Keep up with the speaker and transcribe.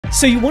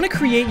So you want to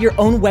create your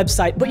own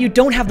website, but you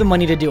don't have the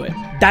money to do it.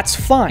 That's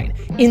fine.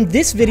 In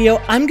this video,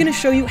 I'm going to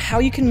show you how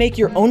you can make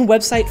your own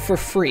website for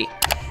free.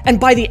 And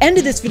by the end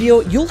of this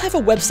video, you'll have a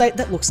website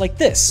that looks like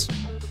this.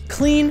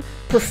 Clean,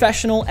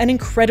 professional, and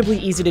incredibly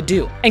easy to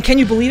do. And can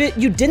you believe it?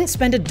 You didn't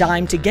spend a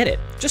dime to get it,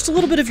 just a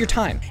little bit of your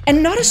time.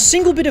 And not a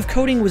single bit of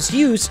coding was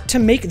used to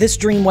make this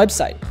dream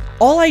website.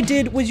 All I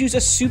did was use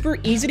a super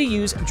easy to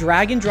use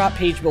drag and drop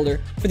page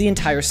builder for the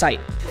entire site.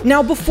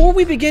 Now, before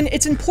we begin,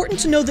 it's important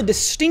to know the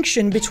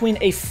distinction between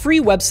a free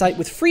website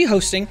with free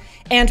hosting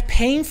and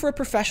paying for a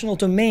professional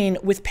domain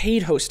with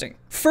paid hosting.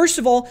 First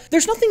of all,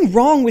 there's nothing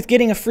wrong with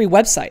getting a free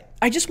website.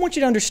 I just want you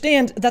to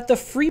understand that the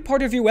free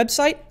part of your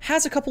website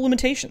has a couple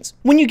limitations.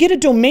 When you get a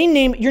domain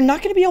name, you're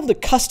not going to be able to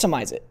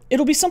customize it.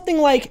 It'll be something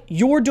like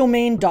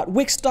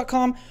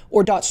yourdomain.wix.com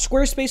or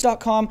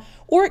 .squarespace.com,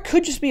 or it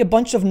could just be a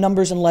bunch of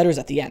numbers and letters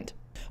at the end.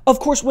 Of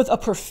course, with a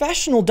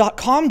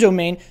professional.com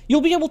domain,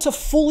 you'll be able to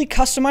fully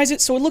customize it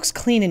so it looks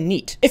clean and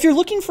neat. If you're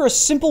looking for a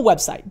simple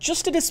website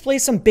just to display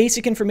some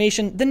basic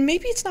information, then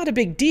maybe it's not a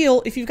big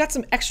deal if you've got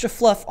some extra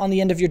fluff on the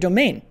end of your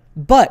domain.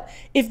 But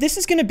if this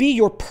is going to be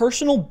your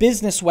personal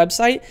business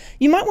website,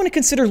 you might want to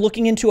consider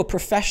looking into a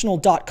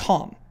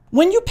professional.com.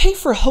 When you pay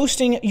for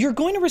hosting, you're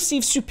going to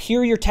receive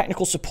superior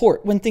technical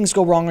support when things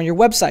go wrong on your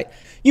website.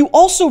 You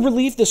also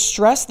relieve the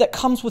stress that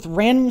comes with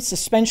random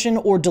suspension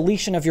or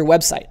deletion of your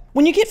website.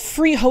 When you get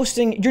free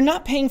hosting, you're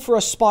not paying for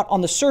a spot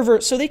on the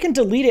server so they can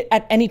delete it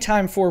at any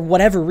time for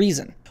whatever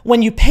reason.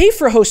 When you pay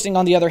for hosting,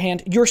 on the other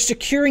hand, you're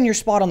securing your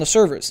spot on the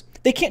servers.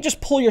 They can't just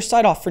pull your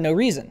site off for no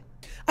reason.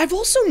 I've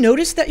also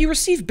noticed that you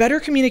receive better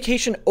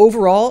communication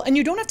overall, and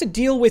you don't have to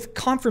deal with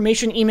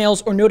confirmation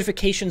emails or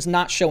notifications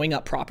not showing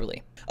up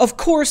properly. Of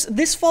course,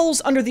 this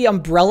falls under the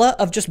umbrella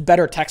of just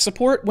better tech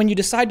support when you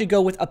decide to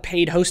go with a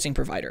paid hosting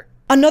provider.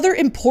 Another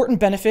important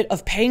benefit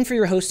of paying for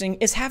your hosting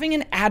is having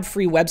an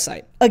ad-free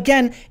website.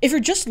 Again, if you're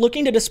just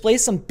looking to display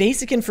some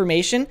basic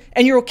information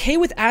and you're okay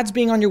with ads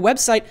being on your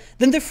website,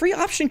 then the free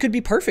option could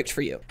be perfect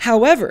for you.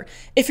 However,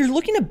 if you're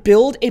looking to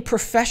build a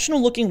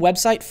professional-looking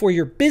website for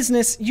your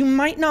business, you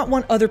might not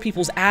want other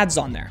people's ads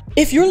on there.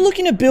 If you're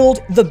looking to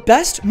build the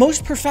best,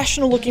 most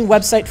professional-looking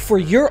website for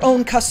your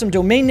own custom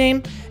domain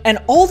name and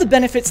all the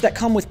benefits that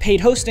come with paid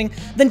hosting,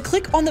 then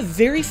click on the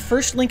very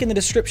first link in the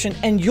description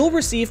and you'll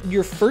receive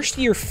your first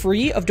year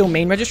free of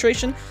domain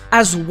registration,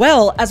 as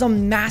well as a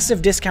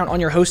massive discount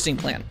on your hosting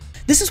plan.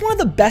 This is one of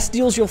the best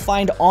deals you'll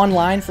find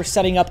online for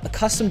setting up a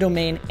custom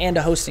domain and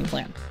a hosting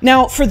plan.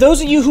 Now, for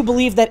those of you who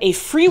believe that a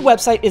free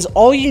website is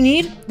all you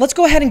need, let's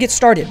go ahead and get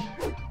started.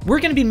 We're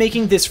going to be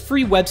making this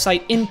free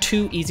website in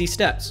 2 easy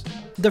steps.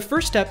 The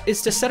first step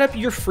is to set up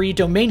your free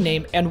domain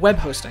name and web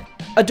hosting.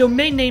 A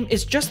domain name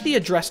is just the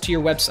address to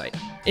your website.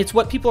 It's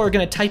what people are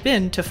going to type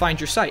in to find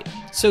your site.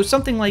 So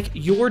something like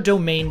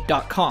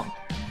yourdomain.com.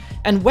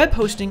 And web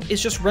hosting is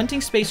just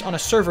renting space on a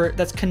server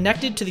that's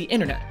connected to the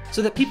internet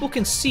so that people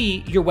can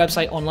see your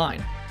website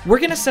online. We're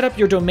going to set up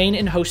your domain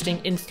and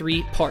hosting in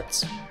 3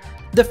 parts.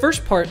 The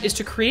first part is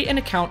to create an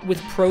account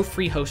with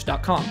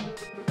profreehost.com.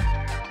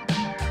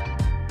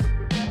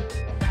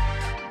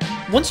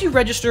 Once you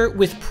register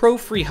with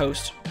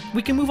ProFreehost,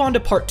 we can move on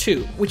to part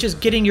 2, which is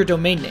getting your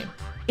domain name.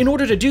 In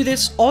order to do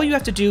this, all you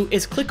have to do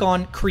is click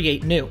on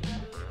Create New.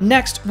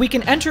 Next, we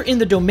can enter in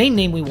the domain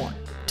name we want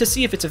to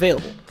see if it's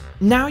available.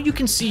 Now you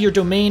can see your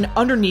domain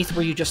underneath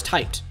where you just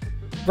typed.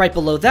 Right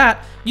below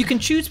that, you can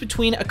choose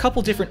between a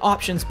couple different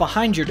options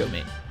behind your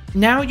domain.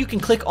 Now you can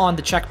click on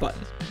the check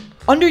button.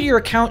 Under your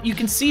account, you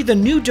can see the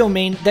new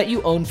domain that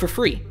you own for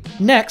free.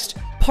 Next,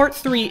 part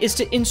 3 is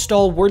to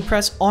install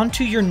WordPress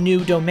onto your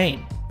new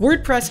domain.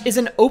 WordPress is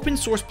an open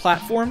source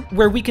platform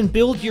where we can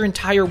build your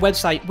entire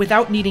website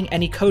without needing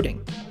any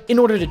coding. In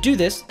order to do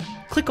this,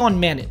 click on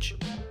Manage.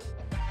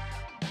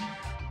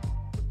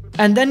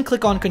 And then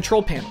click on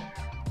Control Panel.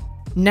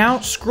 Now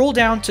scroll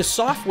down to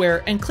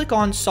Software and click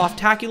on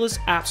Softaculous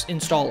Apps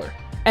Installer.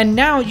 And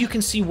now you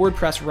can see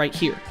WordPress right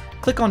here.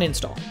 Click on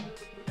Install.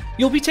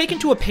 You'll be taken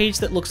to a page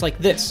that looks like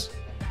this.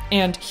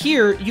 And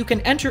here you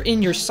can enter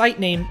in your site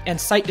name and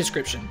site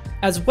description,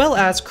 as well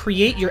as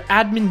create your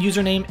admin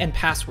username and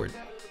password.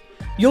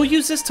 You'll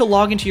use this to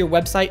log into your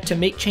website to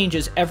make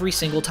changes every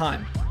single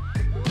time.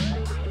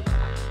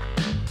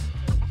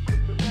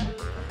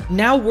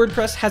 Now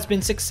WordPress has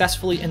been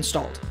successfully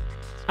installed.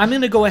 I'm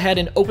going to go ahead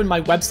and open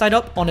my website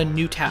up on a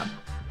new tab.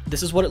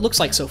 This is what it looks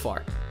like so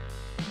far.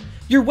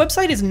 Your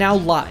website is now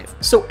live,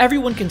 so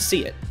everyone can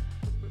see it.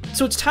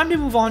 So it's time to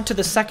move on to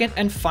the second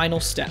and final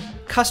step,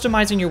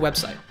 customizing your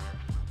website.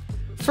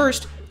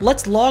 First,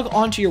 let's log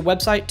onto your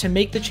website to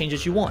make the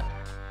changes you want.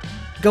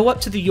 Go up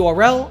to the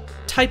URL,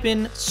 type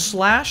in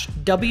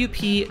 /wp-admin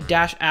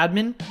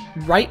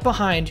right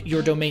behind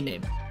your domain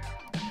name.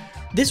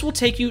 This will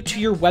take you to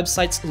your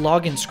website's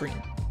login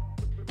screen.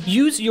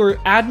 Use your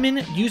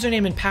admin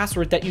username and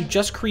password that you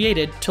just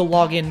created to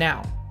log in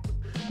now.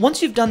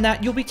 Once you've done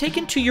that, you'll be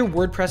taken to your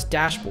WordPress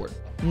dashboard.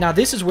 Now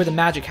this is where the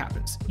magic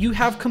happens. You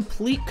have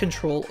complete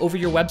control over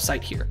your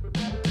website here.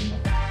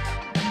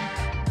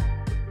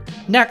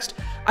 Next,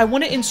 I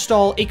want to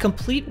install a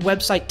complete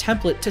website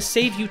template to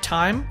save you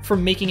time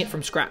from making it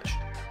from scratch.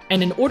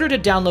 And in order to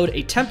download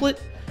a template,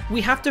 we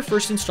have to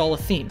first install a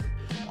theme.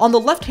 On the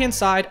left-hand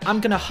side,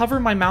 I'm going to hover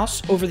my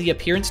mouse over the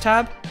Appearance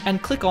tab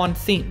and click on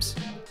Themes.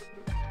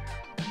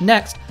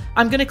 Next,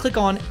 I'm going to click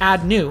on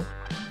Add New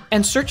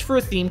and search for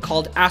a theme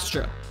called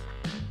Astro.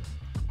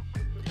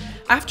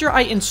 After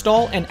I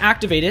install and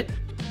activate it,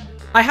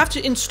 I have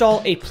to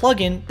install a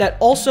plugin that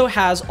also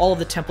has all of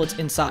the templates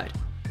inside.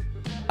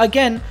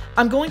 Again,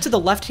 I'm going to the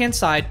left-hand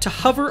side to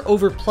hover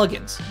over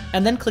Plugins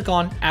and then click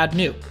on Add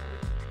New.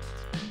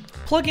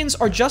 Plugins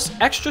are just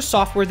extra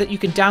software that you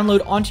can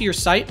download onto your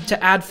site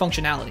to add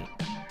functionality.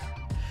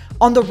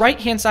 On the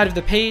right-hand side of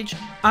the page,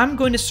 I'm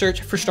going to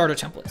search for starter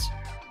templates.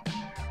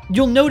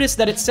 You'll notice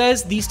that it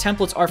says these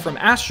templates are from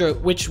Astro,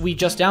 which we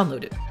just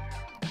downloaded.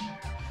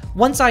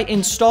 Once I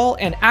install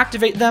and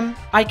activate them,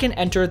 I can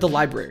enter the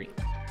library.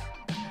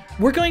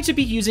 We're going to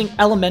be using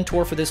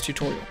Elementor for this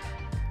tutorial.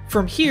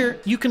 From here,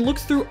 you can look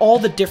through all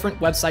the different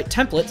website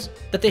templates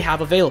that they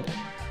have available.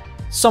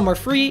 Some are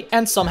free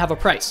and some have a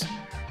price.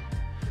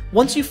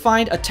 Once you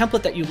find a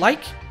template that you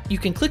like, you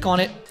can click on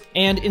it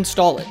and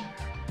install it.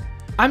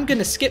 I'm going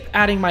to skip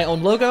adding my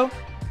own logo.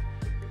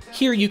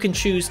 Here you can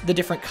choose the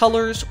different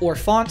colors or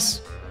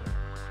fonts,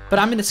 but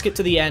I'm going to skip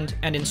to the end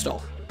and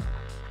install.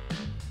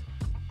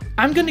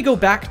 I'm going to go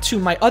back to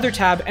my other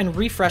tab and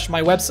refresh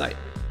my website.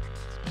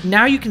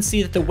 Now you can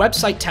see that the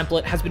website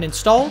template has been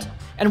installed,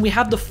 and we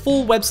have the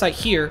full website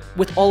here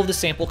with all of the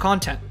sample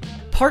content.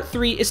 Part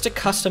 3 is to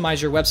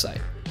customize your website.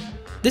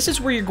 This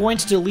is where you're going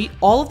to delete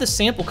all of the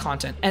sample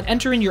content and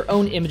enter in your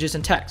own images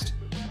and text.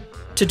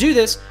 To do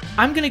this,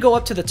 I'm going to go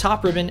up to the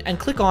top ribbon and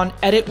click on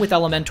Edit with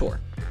Elementor.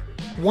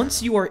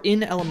 Once you are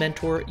in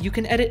Elementor, you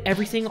can edit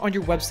everything on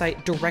your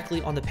website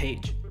directly on the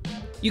page.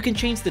 You can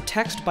change the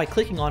text by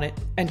clicking on it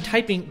and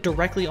typing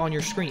directly on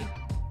your screen.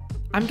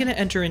 I'm going to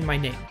enter in my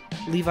name,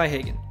 Levi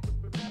Hagen.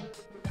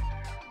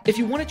 If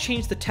you want to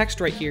change the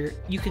text right here,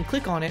 you can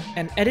click on it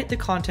and edit the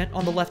content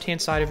on the left-hand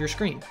side of your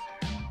screen.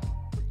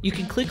 You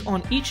can click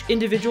on each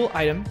individual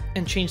item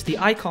and change the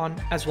icon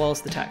as well as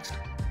the text.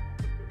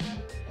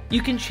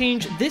 You can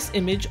change this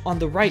image on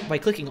the right by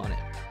clicking on it.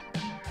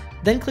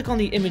 Then click on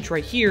the image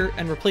right here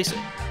and replace it.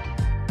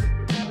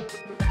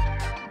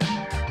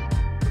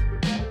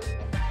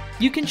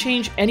 You can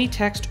change any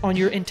text on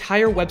your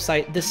entire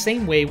website the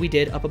same way we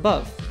did up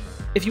above.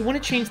 If you want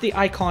to change the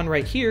icon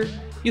right here,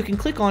 you can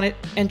click on it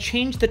and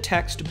change the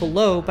text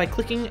below by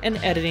clicking and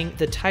editing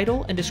the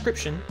title and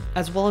description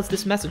as well as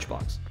this message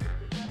box.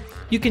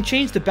 You can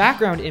change the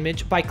background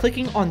image by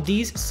clicking on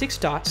these 6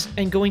 dots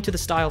and going to the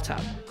Style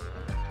tab.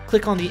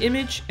 Click on the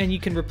image and you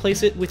can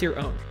replace it with your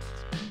own.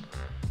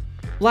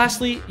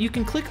 Lastly, you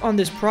can click on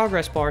this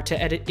progress bar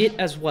to edit it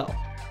as well.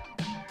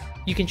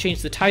 You can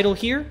change the title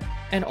here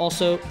and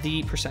also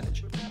the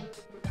percentage.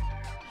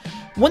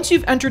 Once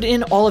you've entered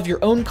in all of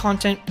your own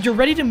content, you're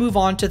ready to move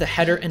on to the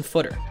header and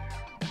footer.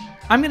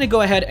 I'm going to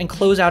go ahead and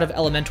close out of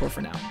Elementor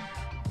for now.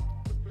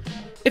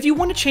 If you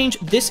want to change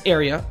this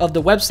area of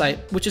the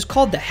website, which is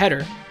called the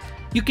header,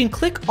 you can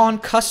click on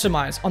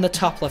Customize on the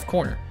top left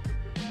corner.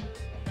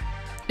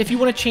 If you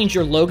want to change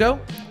your logo,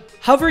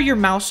 hover your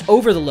mouse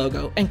over the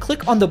logo and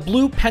click on the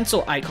blue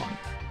pencil icon.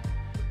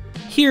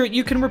 Here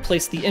you can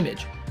replace the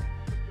image.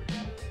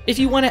 If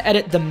you want to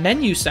edit the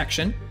menu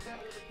section,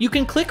 you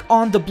can click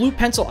on the blue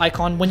pencil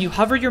icon when you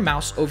hover your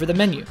mouse over the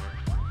menu.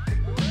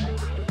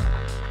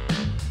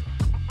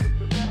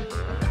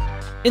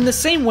 In the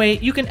same way,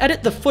 you can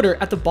edit the footer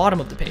at the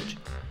bottom of the page.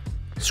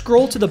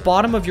 Scroll to the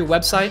bottom of your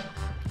website,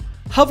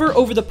 hover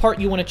over the part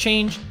you want to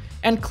change,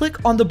 and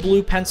click on the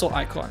blue pencil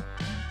icon.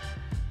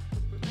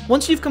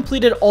 Once you've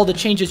completed all the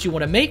changes you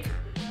want to make,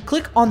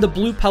 click on the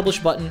blue Publish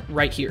button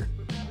right here.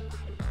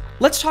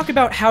 Let's talk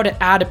about how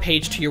to add a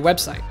page to your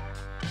website.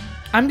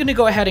 I'm going to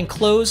go ahead and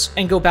close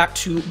and go back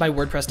to my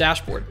WordPress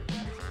dashboard.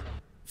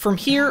 From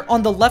here,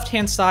 on the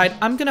left-hand side,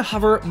 I'm going to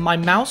hover my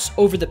mouse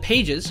over the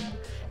pages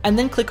and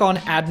then click on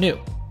Add New.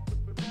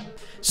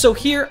 So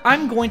here,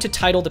 I'm going to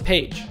title the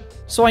page,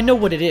 so I know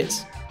what it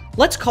is.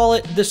 Let's call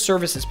it the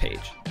Services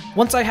page.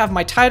 Once I have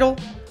my title,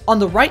 on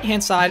the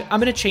right-hand side,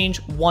 I'm going to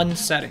change one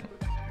setting.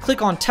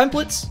 Click on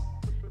Templates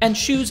and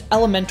choose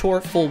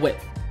Elementor Full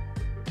Width.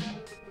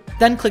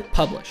 Then click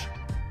Publish.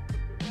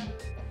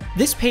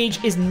 This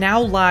page is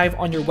now live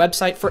on your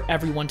website for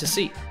everyone to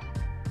see.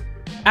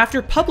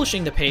 After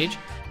publishing the page,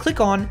 click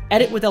on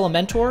Edit with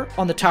Elementor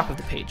on the top of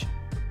the page.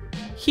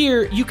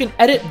 Here, you can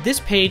edit this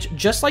page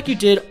just like you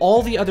did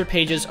all the other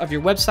pages of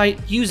your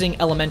website using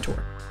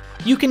Elementor.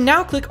 You can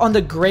now click on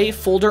the gray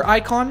folder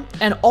icon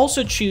and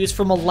also choose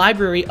from a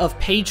library of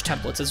page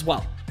templates as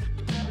well.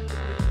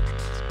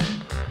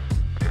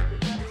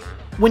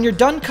 When you're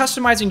done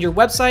customizing your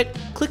website,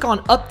 click on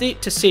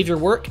Update to save your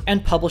work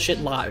and publish it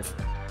live.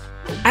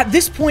 At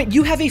this point,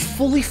 you have a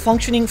fully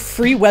functioning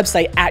free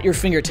website at your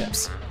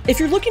fingertips. If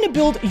you're looking to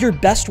build your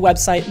best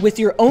website with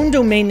your own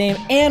domain name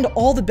and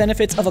all the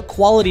benefits of a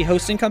quality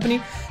hosting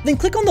company, then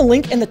click on the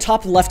link in the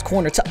top left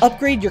corner to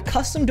upgrade your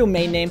custom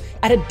domain name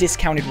at a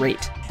discounted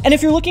rate. And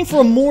if you're looking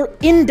for a more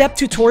in-depth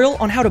tutorial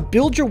on how to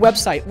build your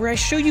website where I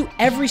show you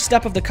every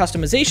step of the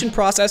customization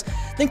process,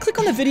 then click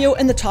on the video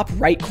in the top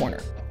right corner.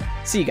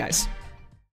 See you guys.